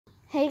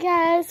Hey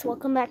guys,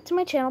 welcome back to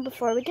my channel.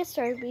 Before we get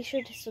started, be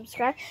sure to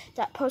subscribe,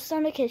 that post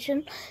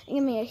notification, and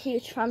give me a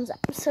huge thumbs up.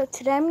 So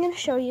today I'm going to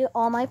show you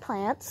all my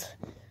plants.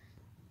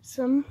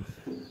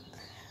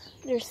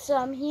 There's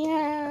some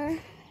here,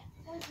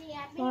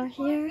 more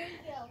here,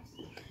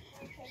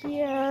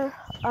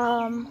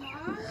 run!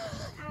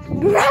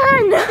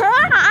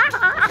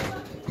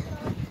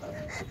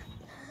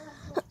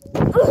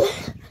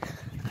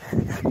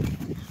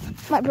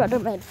 My brother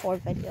made 4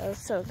 videos,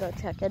 so go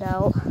check it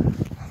out.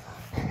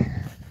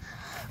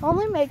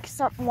 Only make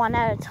one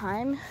at a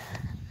time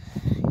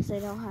because I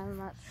don't have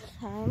much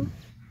time.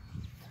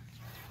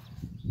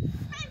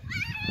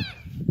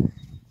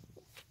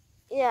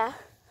 Yeah.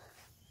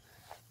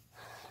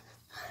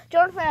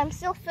 Jonathan, I'm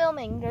still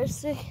filming.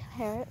 There's the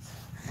carrots.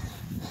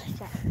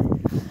 Okay.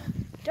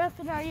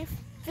 Jonathan, are you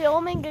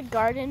filming a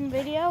garden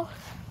video?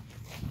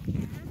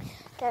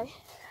 Okay.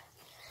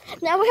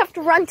 Now we have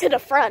to run to the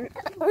front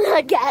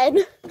again.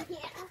 Yeah.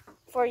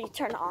 Before you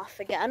turn off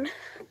again.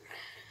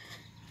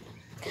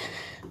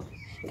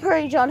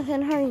 Hurry,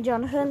 Jonathan, hurry,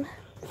 Jonathan.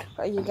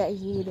 Or you get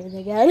yeeted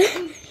again.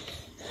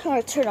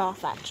 Or turn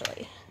off,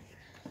 actually.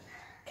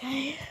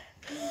 Okay.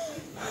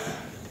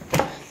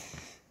 Okay,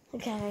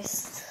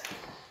 guys.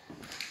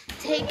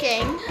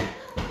 Taking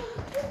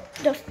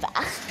the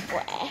fast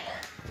way.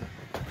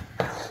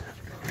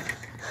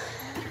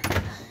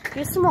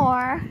 Do some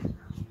more.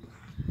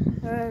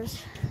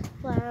 There's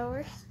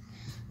flowers.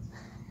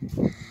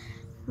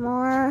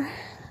 More.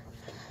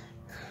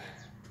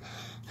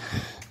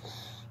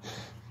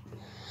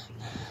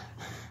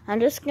 I'm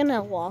just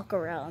gonna walk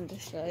around to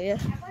show you.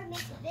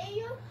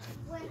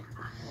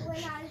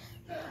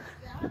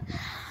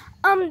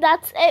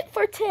 That's it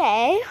for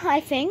today,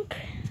 I think.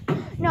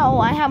 No,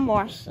 I have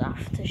more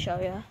stuff to show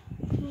you.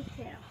 Me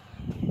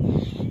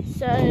too.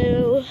 So,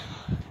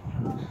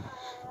 I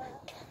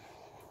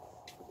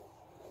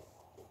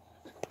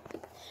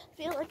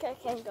feel like I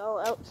can go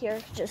out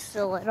here just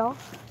a little.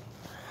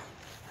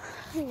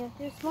 Yeah,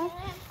 here's my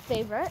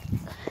favorite.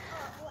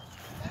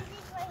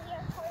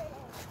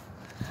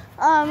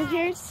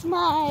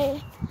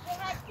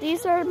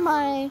 These are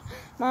my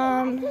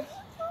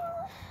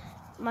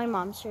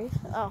mom's trees.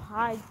 Oh,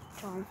 hi,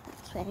 John.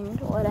 Saying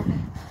whatever.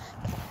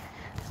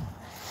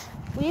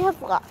 We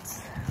have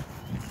lots.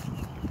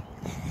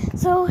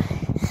 So,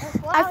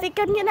 I think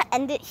I'm gonna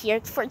end it here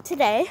for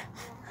today.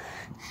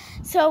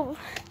 So,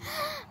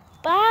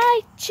 bye,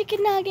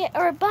 chicken nugget,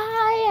 or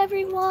bye,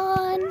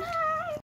 everyone.